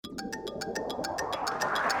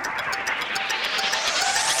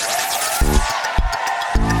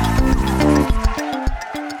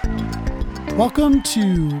Welcome to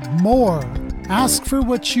More Ask for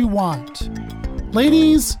What You Want.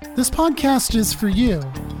 Ladies, this podcast is for you.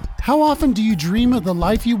 How often do you dream of the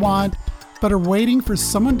life you want, but are waiting for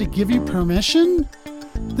someone to give you permission?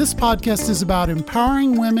 This podcast is about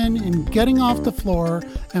empowering women in getting off the floor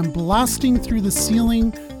and blasting through the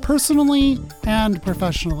ceiling personally and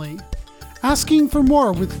professionally. Asking for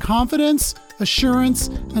more with confidence, assurance,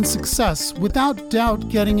 and success without doubt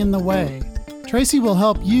getting in the way. Tracy will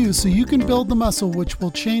help you so you can build the muscle which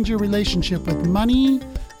will change your relationship with money,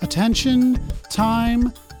 attention,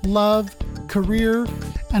 time, love, career,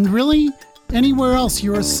 and really anywhere else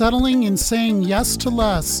you are settling and saying yes to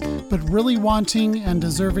less, but really wanting and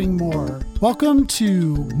deserving more. Welcome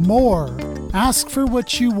to More Ask for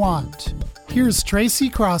What You Want. Here's Tracy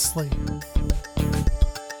Crossley.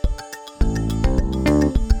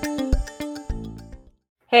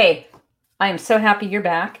 Hey, I am so happy you're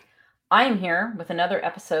back. I am here with another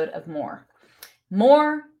episode of More.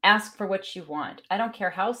 More, ask for what you want. I don't care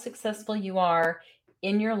how successful you are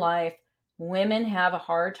in your life. Women have a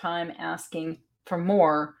hard time asking for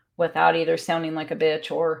more without either sounding like a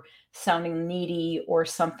bitch or sounding needy or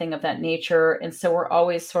something of that nature. And so we're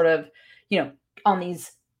always sort of, on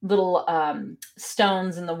these little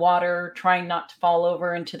stones in the water, trying not to fall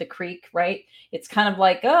over into the creek, right? It's kind of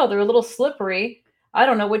like, oh, they're a little slippery. I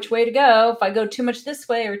don't know which way to go. If I go too much this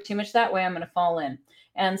way or too much that way, I'm going to fall in.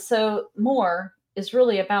 And so More is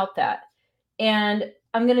really about that. And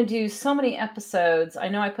I'm going to do so many episodes. I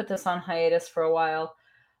know I put this on hiatus for a while.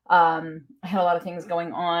 I had a lot of things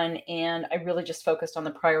going on, and I really just focused on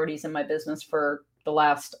the priorities in my business for the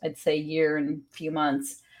last, I'd say, year and few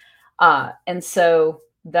months. And so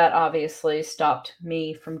that obviously stopped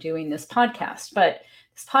me from doing this podcast. But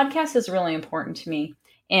this podcast is really important to me.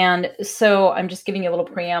 And so I'm just giving you a little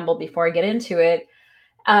preamble before I get into it.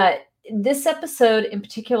 This episode in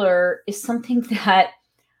particular is something that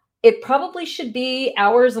it probably should be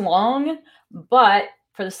hours long, but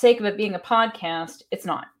for the sake of it being a podcast, it's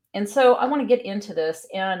not. And so I want to get into this,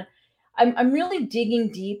 and I'm really digging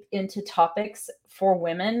deep into topics for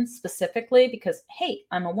women specifically because, hey,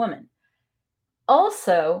 I'm a woman.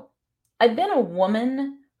 Also, I've been a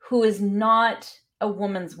woman who is not a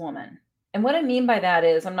woman's woman. And what I mean by that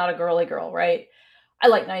is I'm not a girly girl, right? I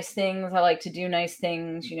like nice things. I like to do nice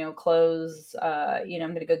things, clothes. I'm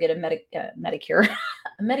going to go get a Medicure.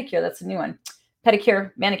 A Medicure, that's a new one.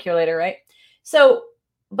 Pedicure, manicure later, right? So,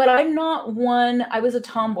 but I'm not one. I was a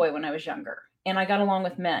tomboy when I was younger, and I got along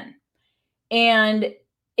with men. And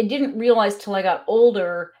I didn't realize till I got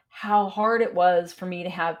older how hard it was for me to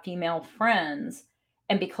have female friends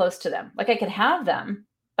and be close to them. Like I could have them,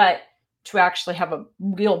 but to actually have a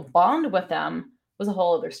real bond with them was a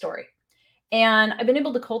whole other story. And I've been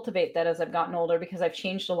able to cultivate that as I've gotten older because I've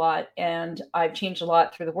changed a lot, and I've changed a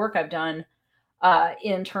lot through the work I've done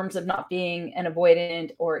in terms of not being an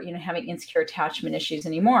avoidant or, having insecure attachment issues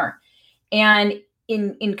anymore. And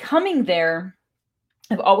in coming there,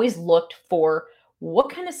 I've always looked for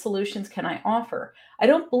what kind of solutions can I offer? I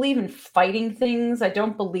don't believe in fighting things. I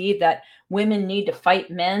don't believe that women need to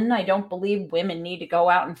fight men. I don't believe women need to go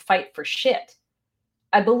out and fight for shit.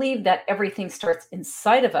 I believe that everything starts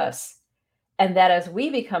inside of us, and that as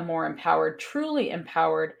we become more empowered, truly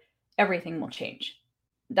empowered, everything will change.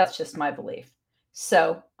 That's just my belief.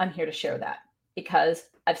 So I'm here to share that because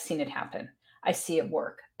I've seen it happen. I see it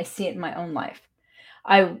work. I see it in my own life.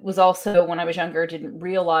 I was also, when I was younger, didn't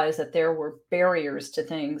realize that there were barriers to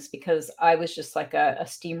things because I was just like a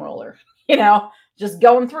steamroller, just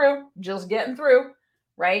going through, just getting through,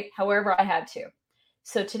 right? However I had to.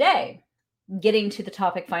 So today, getting to the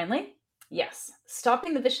topic finally, yes,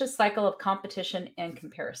 stopping the vicious cycle of competition and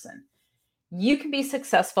comparison. You can be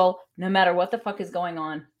successful no matter what the fuck is going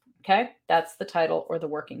on, okay? That's the title or the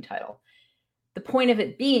working title. The point of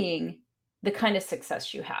it being the kind of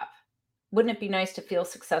success you have. Wouldn't it be nice to feel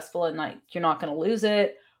successful and like you're not going to lose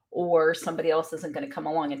it, or somebody else isn't going to come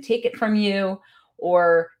along and take it from you,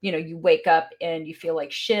 or, you wake up and you feel like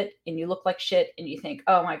shit and you look like shit and you think,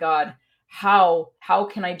 oh my God, how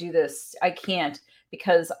can I do this? I can't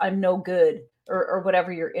because I'm no good, or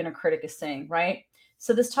whatever your inner critic is saying, right?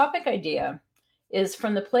 So this topic idea is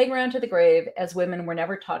from the playground to the grave, as women were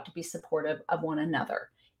never taught to be supportive of one another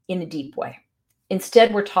in a deep way.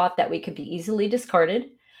 Instead, we're taught that we could be easily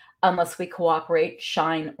discarded unless we cooperate,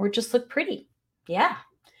 shine, or just look pretty. Yeah.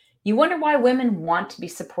 You wonder why women want to be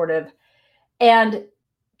supportive and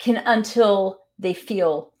can until they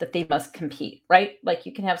feel that they must compete, right? Like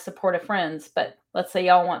you can have supportive friends, but let's say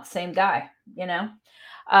y'all want the same guy, and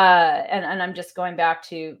I'm just going back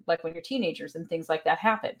to like when you're teenagers and things like that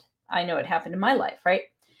happened. I know it happened in my life, right?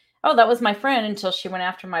 Oh, that was my friend until she went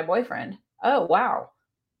after my boyfriend. Oh, wow.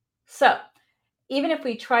 So even if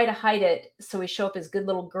we try to hide it so we show up as good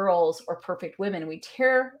little girls or perfect women, we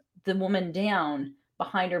tear the woman down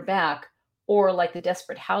behind her back, or like the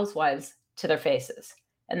Desperate Housewives, to their faces.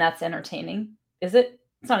 And that's entertaining, is it?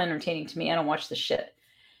 It's not entertaining to me. I don't watch this shit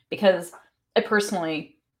because I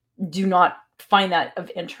personally do not find that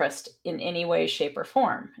of interest in any way, shape, or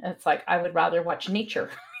form. It's like I would rather watch nature.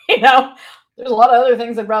 There's a lot of other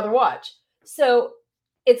things I'd rather watch. So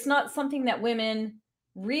it's not something that women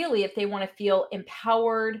really, if they want to feel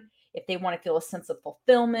empowered, if they want to feel a sense of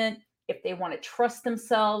fulfillment, if they want to trust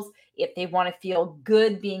themselves, if they want to feel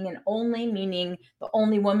good being an only, meaning the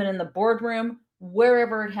only woman in the boardroom,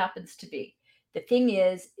 wherever it happens to be. The thing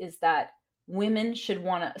is that women should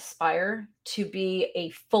want to aspire to be a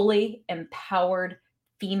fully empowered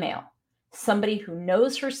female, somebody who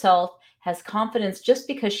knows herself, has confidence just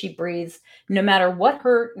because she breathes, no matter what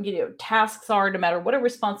her tasks are, no matter what her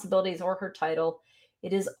responsibilities or her title.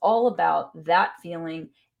 It is all about that feeling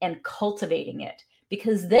and cultivating it,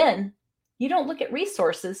 because then you don't look at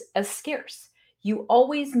resources as scarce. You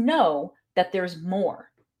always know that there's more.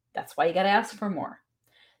 That's why you got to ask for more.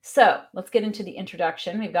 So let's get into the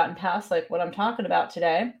introduction. We've gotten past like what I'm talking about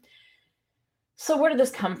today. So where did this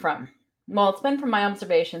come from? Well, it's been from my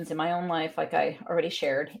observations in my own life, like I already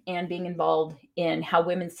shared, and being involved in how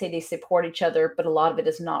women say they support each other, but a lot of it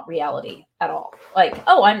is not reality at all. Like,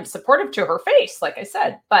 oh, I'm supportive to her face, like I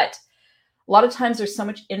said, but a lot of times there's so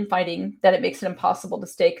much infighting that it makes it impossible to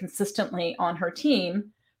stay consistently on her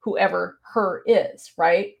team, whoever her is,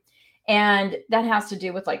 right? And that has to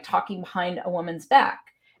do with like talking behind a woman's back.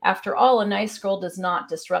 After all, a nice girl does not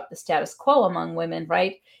disrupt the status quo among women,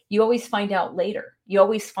 right? You always find out later. You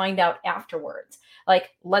always find out afterwards. Like,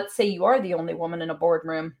 let's say you are the only woman in a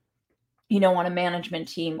boardroom, on a management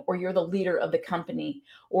team, or you're the leader of the company,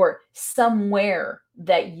 or somewhere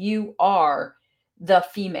that you are the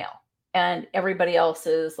female and everybody else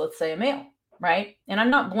is, let's say, a male, right? And I'm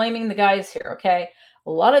not blaming the guys here, okay?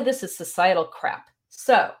 A lot of this is societal crap.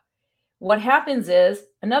 So what happens is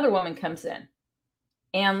another woman comes in,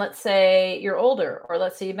 and let's say you're older, or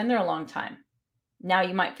let's say you've been there a long time. Now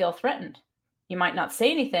you might feel threatened. You might not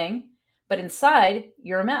say anything, but inside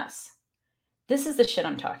you're a mess. This is the shit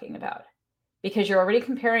I'm talking about, because you're already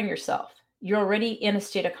comparing yourself. You're already in a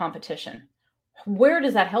state of competition. Where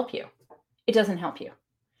does that help you? It doesn't help you.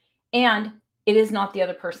 And it is not the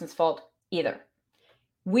other person's fault either.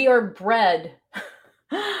 We are bred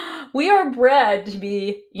to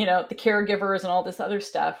be, the caregivers and all this other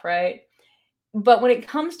stuff, right? But when it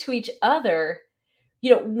comes to each other,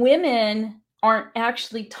 women aren't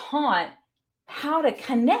actually taught how to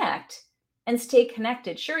connect and stay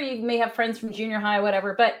connected. Sure, you may have friends from junior high,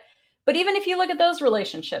 whatever, but even if you look at those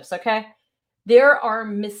relationships, okay, there are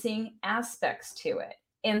missing aspects to it.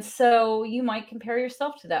 And so you might compare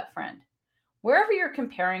yourself to that friend. Wherever you're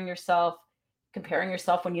comparing yourself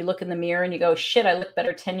when you look in the mirror and you go, shit, I look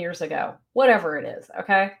better 10 years ago, whatever it is,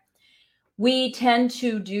 okay? We tend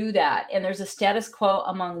to do that. And there's a status quo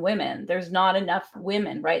among women. There's not enough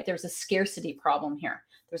women, right? There's a scarcity problem here.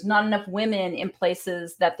 There's not enough women in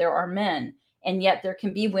places that there are men. And yet there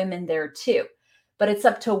can be women there too. But it's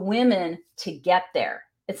up to women to get there.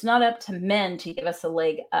 It's not up to men to give us a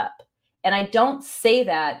leg up. And I don't say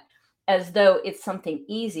that as though it's something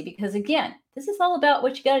easy, because again, this is all about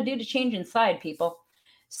what you got to do to change inside, people.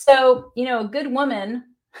 So, a good woman,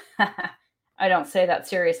 I don't say that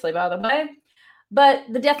seriously, by the way, but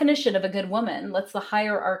the definition of a good woman lets the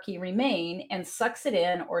hierarchy remain and sucks it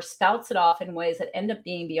in or spouts it off in ways that end up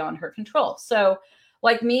being beyond her control. So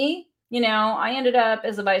like me, I ended up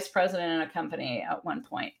as a vice president in a company at one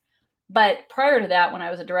point. But prior to that, when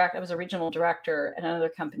I was I was a regional director at another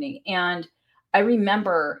company. And I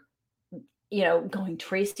remember, going,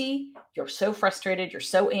 Tracy, you're so frustrated. You're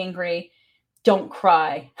so angry. Don't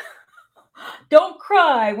cry. Don't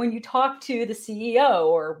cry when you talk to the CEO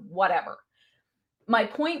or whatever. My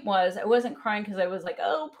point was, I wasn't crying because I was like,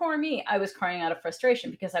 oh, poor me. I was crying out of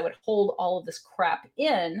frustration because I would hold all of this crap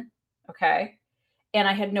in, okay? And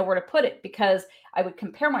I had nowhere to put it because I would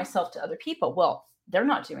compare myself to other people. Well, they're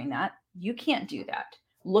not doing that. You can't do that.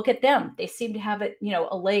 Look at them. They seem to have it,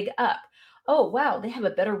 a leg up. Oh, wow, they have a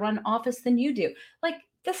better run office than you do. Like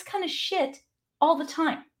this kind of shit all the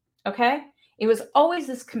time, okay? It was always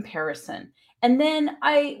this comparison. And then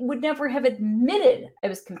I would never have admitted I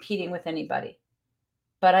was competing with anybody.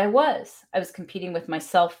 But I was competing with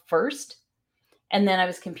myself first. And then I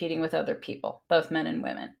was competing with other people, both men and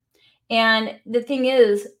women. And the thing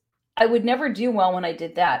is, I would never do well when I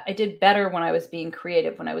did that. I did better when I was being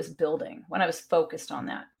creative, when I was building, when I was focused on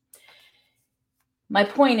that. My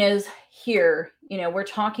point is here, we're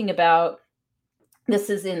talking about This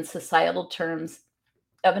is in societal terms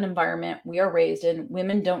of an environment we are raised in.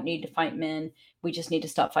 Women don't need to fight men. We just need to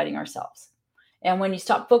stop fighting ourselves. And when you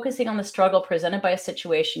stop focusing on the struggle presented by a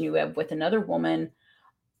situation you have with another woman,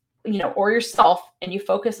 or yourself, and you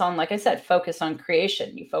focus on, like I said, focus on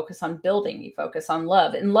creation, you focus on building, you focus on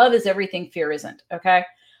love. And love is everything fear isn't. Okay.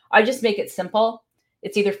 I just make it simple.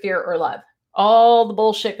 It's either fear or love. All the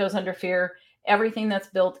bullshit goes under fear. Everything that's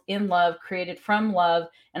built in love, created from love.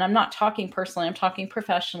 And I'm not talking personally, I'm talking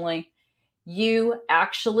professionally. You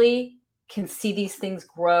actually can see these things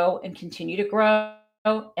grow and continue to grow.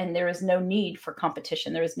 And there is no need for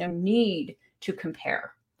competition. There is no need to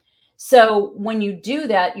compare. So when you do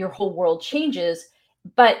that, your whole world changes.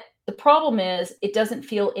 But the problem is it doesn't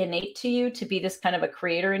feel innate to you to be this kind of a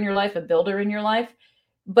creator in your life, a builder in your life,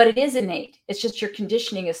 but it is innate. It's just your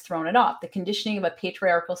conditioning has thrown it off, the conditioning of a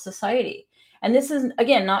patriarchal society. And this is,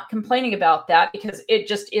 again, not complaining about that because it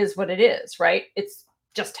just is what it is, right? It's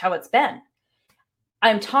just how it's been.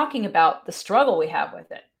 I'm talking about the struggle we have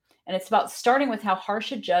with it. And it's about starting with how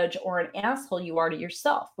harsh a judge or an asshole you are to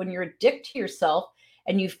yourself. When you're a dick to yourself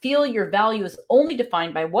and you feel your value is only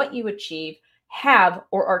defined by what you achieve, have,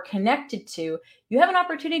 or are connected to, you have an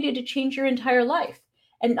opportunity to change your entire life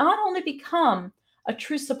and not only become a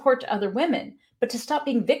true support to other women, but to stop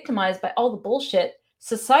being victimized by all the bullshit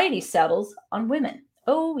society settles on women.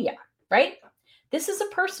 Oh, yeah, right? This is a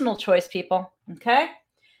personal choice, people. Okay.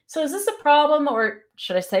 So is this a problem, or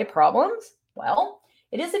should I say problems? Well,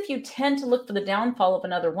 it is if you tend to look for the downfall of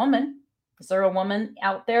another woman. Is there a woman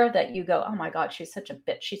out there that you go, oh my God, she's such a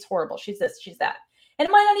bitch. She's horrible. She's this, she's that. And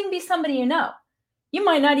it might not even be somebody you know. You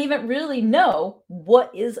might not even really know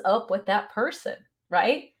what is up with that person,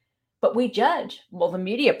 right? But we judge. Well, the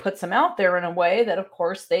media puts them out there in a way that, of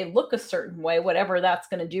course, they look a certain way, whatever that's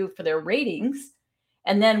going to do for their ratings.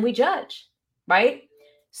 And then we judge, right?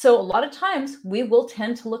 So a lot of times we will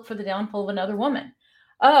tend to look for the downfall of another woman.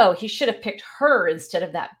 Oh, he should have picked her instead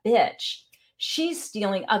of that bitch. She's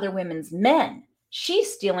stealing other women's men.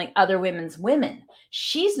 She's stealing other women's women.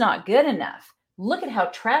 She's not good enough. Look at how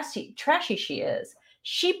trashy she is.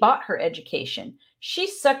 She bought her education. She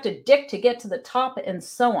sucked a dick to get to the top, and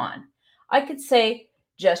so on. I could say,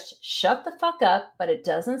 just shut the fuck up, but it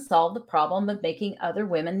doesn't solve the problem of making other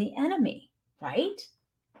women the enemy, right?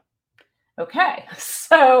 Okay,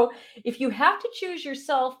 so if you have to choose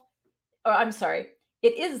yourself, or I'm sorry,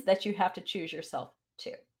 it is that you have to choose yourself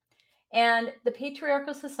too. And the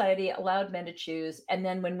patriarchal society allowed men to choose. And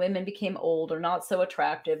then when women became old or not so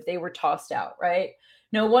attractive, they were tossed out, right?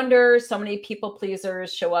 No wonder so many people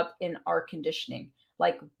pleasers show up in our conditioning.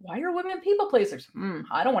 Like, why are women people pleasers?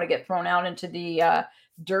 I don't want to get thrown out into the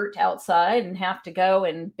dirt outside and have to go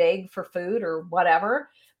and beg for food or whatever.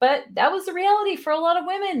 But that was the reality for a lot of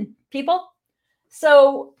women, people.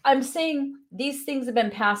 So I'm saying these things have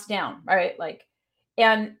been passed down, right?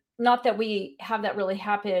 And not that we have that really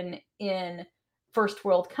happen in first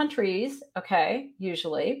world countries. Okay.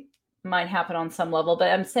 Usually might happen on some level,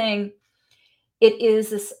 but I'm saying it is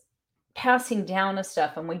this passing down of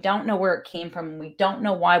stuff, and we don't know where it came from. And we don't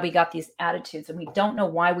know why we got these attitudes, and we don't know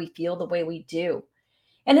why we feel the way we do.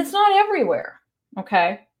 And it's not everywhere.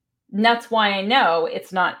 Okay. And that's why I know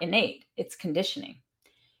it's not innate, it's conditioning.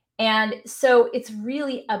 And so it's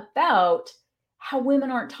really about how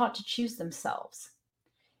women aren't taught to choose themselves,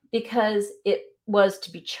 because it was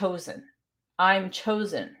to be chosen. I'm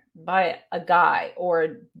chosen by a guy,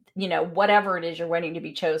 or, whatever it is you're waiting to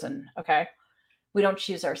be chosen. Okay. We don't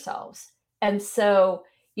choose ourselves. And so,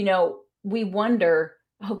 we wonder,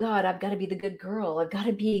 oh God, I've got to be the good girl. I've got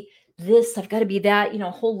to be this. I've got to be that, a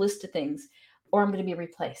whole list of things, or I'm going to be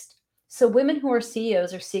replaced. So women who are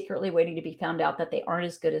CEOs are secretly waiting to be found out that they aren't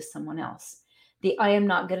as good as someone else. The I am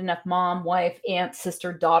not good enough mom, wife, aunt,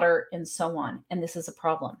 sister, daughter, and so on. And this is a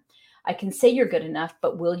problem. I can say you're good enough,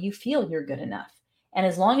 but will you feel you're good enough? And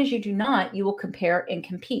as long as you do not, you will compare and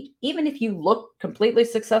compete, even if you look completely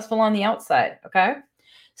successful on the outside. Okay.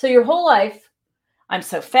 So your whole life, I'm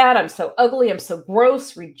so fat, I'm so ugly, I'm so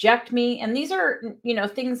gross, reject me. And these are,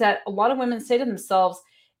 things that a lot of women say to themselves,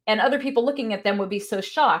 and other people looking at them would be so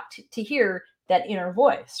shocked to hear that inner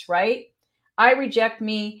voice, right? I reject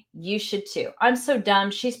me. You should too. I'm so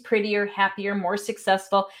dumb. She's prettier, happier, more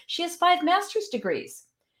successful. She has 5 master's degrees.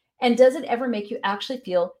 And does it ever make you actually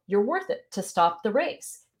feel you're worth it to stop the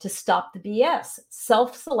race, to stop the BS,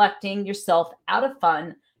 self-selecting yourself out of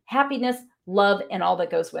fun, happiness, love, and all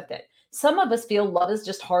that goes with it? Some of us feel love is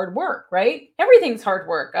just hard work, right? Everything's hard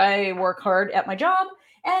work. I work hard at my job,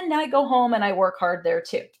 and I go home and I work hard there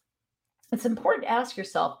too. It's important to ask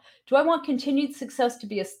yourself, do I want continued success to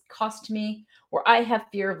be a cost to me, or I have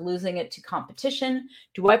fear of losing it to competition?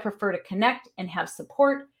 Do I prefer to connect and have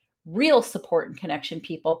support, real support and connection,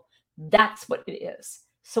 people? That's what it is.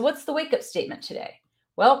 So what's the wake-up statement today?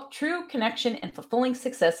 Well, true connection and fulfilling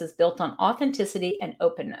success is built on authenticity and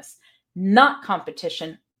openness, not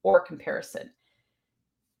competition or comparison.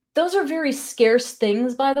 Those are very scarce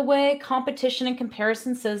things, by the way. Competition and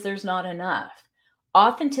comparison says there's not enough.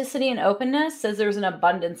 Authenticity and openness says there's an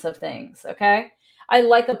abundance of things, okay? I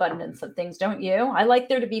like abundance of things, don't you? I like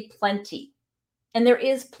there to be plenty. And there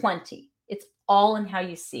is plenty. It's all in how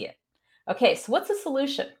you see it. Okay, so what's the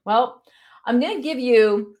solution? Well, I'm going to give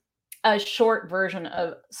you a short version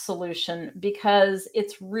of solution because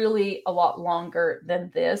it's really a lot longer than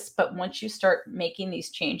this. But once you start making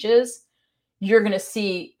these changes, you're going to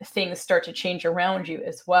see things start to change around you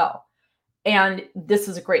as well. And this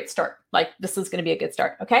is a great start. Like, this is going to be a good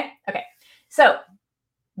start. Okay. Okay. So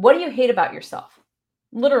what do you hate about yourself?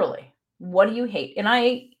 Literally, what do you hate? And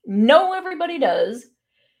I know everybody does,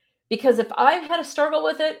 because if I've had a struggle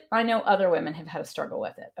with it, I know other women have had a struggle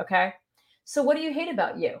with it. Okay. So what do you hate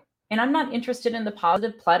about you? And I'm not interested in the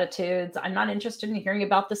positive platitudes. I'm not interested in hearing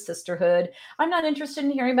about the sisterhood. I'm not interested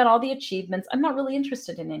in hearing about all the achievements. I'm not really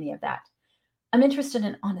interested in any of that. I'm interested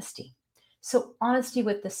in honesty. So honesty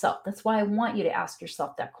with the self. That's why I want you to ask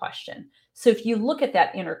yourself that question. So if you look at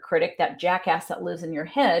that inner critic, that jackass that lives in your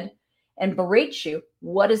head and berates you,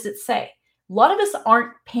 what does it say? A lot of us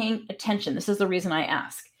aren't paying attention. This is the reason I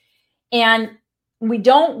ask. And we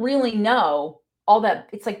don't really know all that.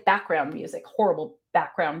 It's like background music, horrible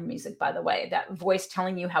background music, by the way, that voice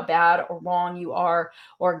telling you how bad or wrong you are,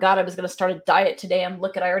 or God, I was going to start a diet today. And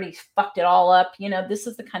look at, I already fucked it all up. You know, this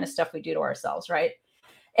is the kind of stuff we do to ourselves, right?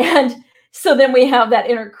 And so then we have that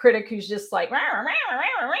inner critic who's just like, rah, rah, rah,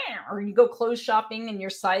 rah, rah, or you go clothes shopping and your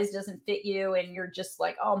size doesn't fit you. And you're just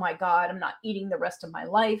like, oh my God, I'm not eating the rest of my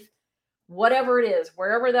life. Whatever it is,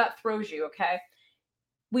 wherever that throws you. Okay.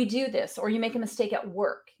 We do this, or you make a mistake at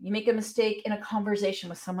work. You make a mistake in a conversation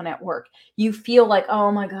with someone at work. You feel like, oh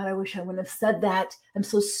my God, I wish I wouldn't have said that. I'm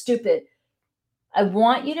so stupid. I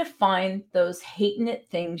want you to find those hating it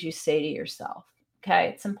things you say to yourself. Okay.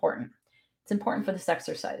 It's important. It's important for this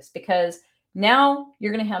exercise because now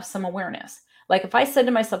you're going to have some awareness. Like if I said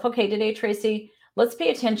to myself, okay, today, Tracy, let's pay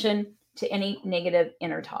attention to any negative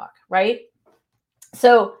inner talk, right?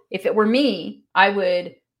 So if it were me, I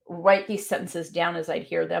would write these sentences down as I'd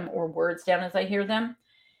hear them, or words down as I hear them.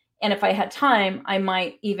 And if I had time, I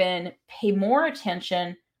might even pay more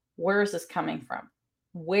attention. Where is this coming from?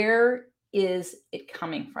 Where is it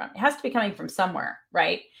coming from? It has to be coming from somewhere,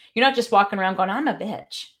 right? You're not just walking around going, I'm a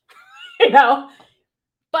bitch, you know,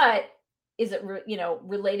 but is it,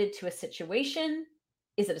 related to a situation?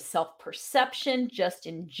 Is it a self-perception just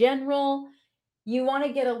in general? You want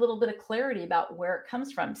to get a little bit of clarity about where it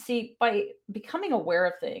comes from. See, by becoming aware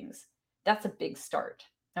of things, that's a big start.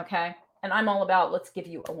 Okay. And I'm all about, let's give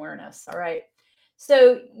you awareness. All right.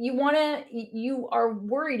 So you are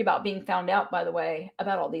worried about being found out, by the way,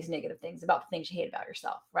 about all these negative things, about the things you hate about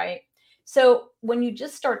yourself. Right. So when you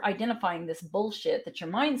just start identifying this bullshit that your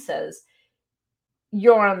mind says,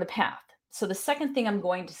 you're on the path. So the second thing I'm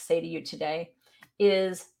going to say to you today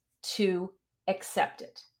is to accept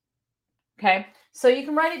it. Okay. So you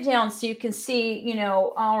can write it down so you can see,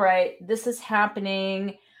 all right, this is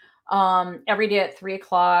happening every day at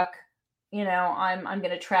 3:00. I'm going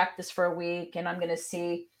to track this for a week, and I'm going to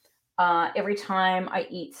see every time I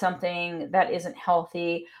eat something that isn't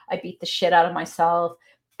healthy, I beat the shit out of myself.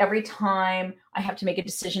 Every time I have to make a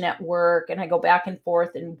decision at work and I go back and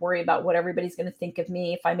forth and worry about what everybody's going to think of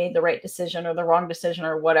me, if I made the right decision or the wrong decision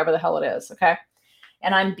or whatever the hell it is. Okay.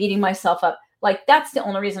 And I'm beating myself up. Like, that's the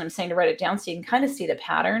only reason I'm saying to write it down, so you can kind of see the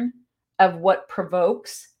pattern of what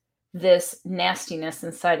provokes this nastiness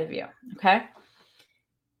inside of you. Okay.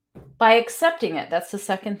 By accepting it, that's the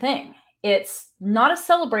second thing. It's not a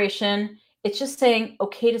celebration. It's just saying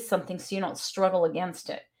okay to something so you don't struggle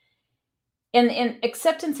against it. And in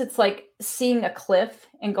acceptance, it's like seeing a cliff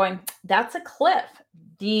and going, that's a cliff.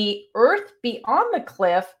 The earth beyond the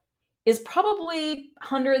cliff is probably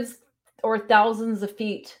hundreds or thousands of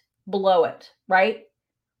feet below it, right?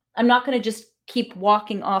 I'm not going to just keep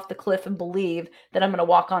walking off the cliff and believe that I'm going to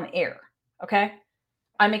walk on air. Okay.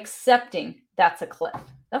 I'm accepting that's a cliff.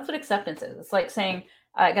 That's what acceptance is. It's like saying,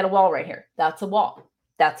 I got a wall right here. That's a wall.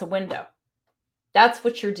 That's a window. That's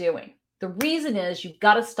what you're doing. The reason is you've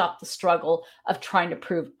got to stop the struggle of trying to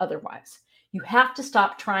prove otherwise. You have to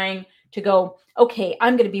stop trying to go, okay,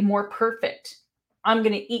 I'm going to be more perfect. I'm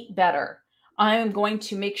going to eat better. I'm going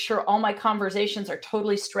to make sure all my conversations are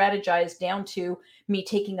totally strategized down to me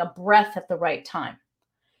taking a breath at the right time.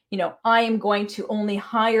 I am going to only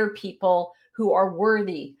hire people who are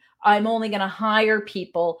worthy. I'm only going to hire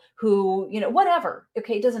people who, whatever.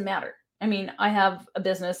 Okay, it doesn't matter. I mean, I have a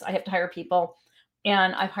business, I have to hire people,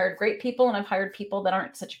 and I've hired great people and I've hired people that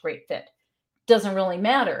aren't such a great fit. Doesn't really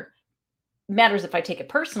matter. Matters if I take it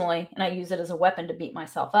personally and I use it as a weapon to beat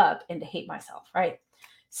myself up and to hate myself, right?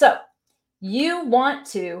 So you want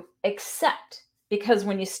to accept, because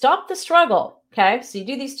when you stop the struggle, okay, so you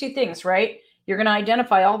do these two things, right? You're going to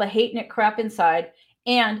identify all the hate and crap inside,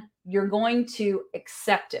 and you're going to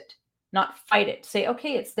accept it, not fight it. Say,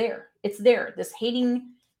 okay, it's there. It's there. This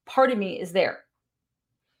hating part of me is there.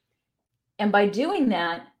 And by doing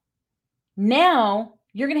that, now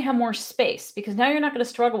you're going to have more space, because now you're not going to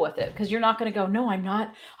struggle with it, because you're not going to go, no, I'm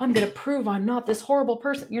not. I'm going to prove I'm not this horrible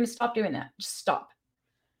person. You're going to stop doing that. Just stop.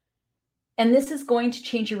 And this is going to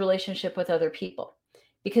change your relationship with other people,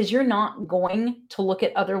 because you're not going to look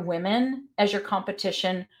at other women as your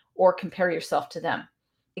competition or compare yourself to them.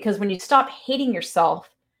 Because when you stop hating yourself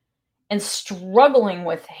and struggling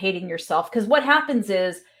with hating yourself, because what happens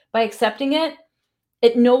is, by accepting it,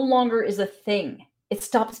 it no longer is a thing. It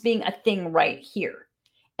stops being a thing right here.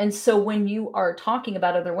 And so when you are talking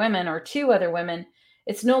about other women or to other women,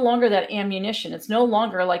 it's no longer that ammunition. It's no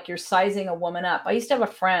longer like you're sizing a woman up. I used to have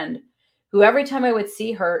a friend who, every time I would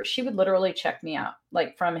see her, she would literally check me out,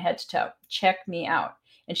 like from head to toe, check me out.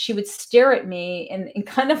 And she would stare at me in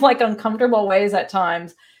kind of like uncomfortable ways at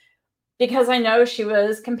times, because I know she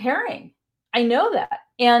was comparing. I know that.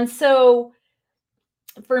 And so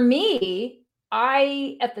for me,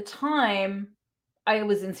 at the time, I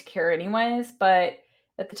was insecure anyways, but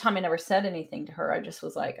at the time I never said anything to her. I just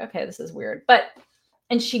was like, okay, this is weird.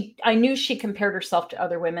 I knew she compared herself to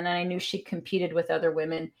other women, and I knew she competed with other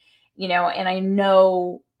women, and I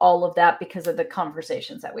know all of that because of the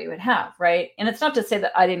conversations that we would have, right? And it's not to say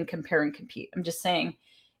that I didn't compare and compete. I'm just saying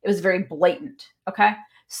it was very blatant, okay?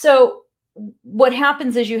 So what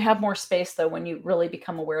happens is you have more space, though, when you really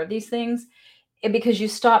become aware of these things, because you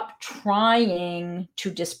stop trying to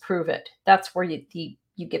disprove it. That's where you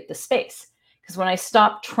get the space. Because when I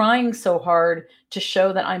stop trying so hard to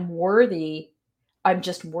show that I'm worthy, I'm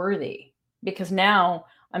just worthy. Because now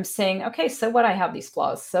I'm saying, okay, so what? I have these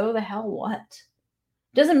flaws. So the hell what?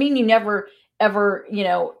 Doesn't mean you never ever,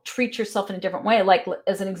 treat yourself in a different way. Like,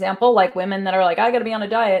 as an example, like women that are like, I got to be on a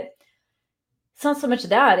diet. It's not so much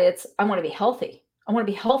that, it's, I want to be healthy. I want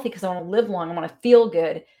to be healthy because I want to live long. I want to feel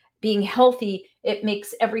good. Being healthy, it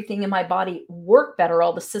makes everything in my body work better.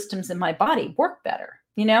 All the systems in my body work better.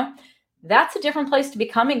 That's a different place to be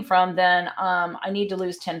coming from than I need to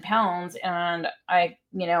lose 10 pounds and I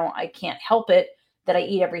can't help it that I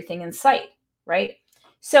eat everything in sight, right?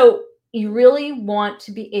 So you really want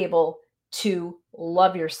to be able to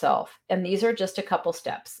love yourself. And these are just a couple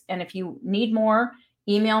steps. And if you need more,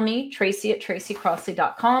 email me,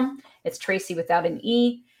 Tracy@tracycrossley.com. It's Tracy without an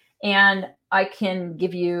E. And I can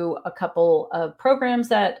give you a couple of programs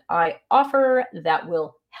that I offer that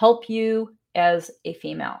will help you as a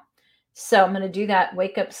female. So I'm going to do that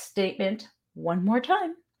wake up statement one more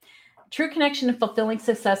time. True connection and fulfilling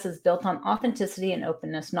success is built on authenticity and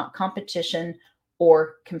openness, not competition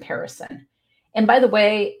or comparison. And by the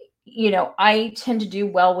way, I tend to do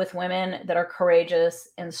well with women that are courageous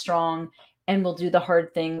and strong and will do the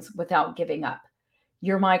hard things without giving up.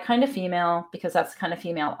 You're my kind of female, because that's the kind of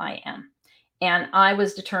female I am. And I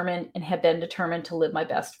was determined and have been determined to live my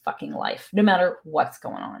best fucking life, no matter what's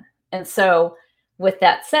going on. And so with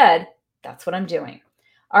that said, that's what I'm doing.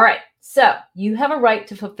 All right. So you have a right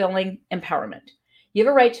to fulfilling empowerment. You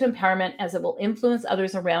have a right to empowerment, as it will influence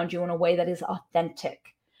others around you in a way that is authentic.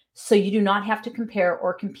 So you do not have to compare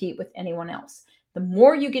or compete with anyone else. The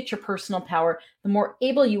more you get your personal power, the more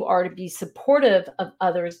able you are to be supportive of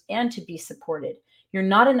others and to be supported. You're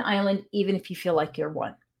not an island, even if you feel like you're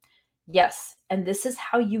one. Yes. And this is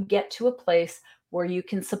how you get to a place where you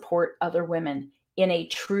can support other women in a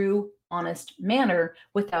true, honest manner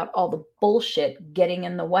without all the bullshit getting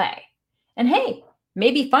in the way. And hey,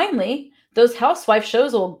 maybe finally those housewife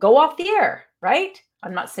shows will go off the air, right?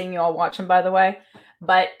 I'm not saying you all watch them, by the way,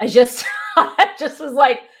 but I just was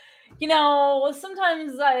like,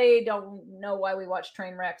 sometimes I don't know why we watch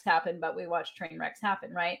train wrecks happen, but we watch train wrecks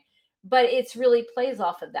happen, right? But it's really plays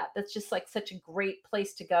off of that. That's just like such a great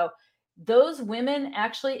place to go. Those women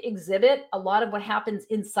actually exhibit a lot of what happens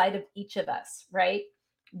inside of each of us, right?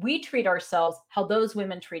 We treat ourselves how those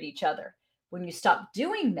women treat each other. When you stop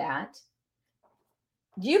doing that,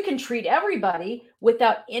 you can treat everybody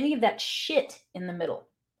without any of that shit in the middle,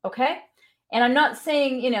 okay? And I'm not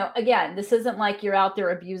saying, again, this isn't like you're out there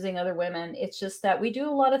abusing other women. It's just that we do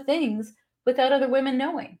a lot of things without other women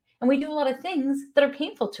knowing. And we do a lot of things that are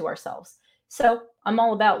painful to ourselves. So I'm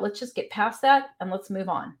all about, let's just get past that and let's move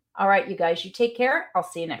on. All right, you guys, you take care. I'll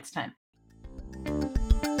see you next time.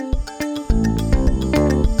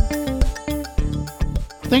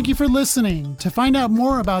 Thank you for listening. To find out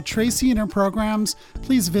more about Tracy and her programs,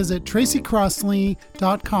 please visit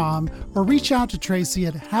tracycrossley.com or reach out to Tracy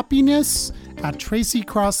at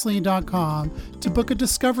happiness@tracycrossley.com to book a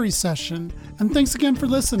discovery session. And thanks again for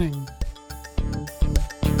listening.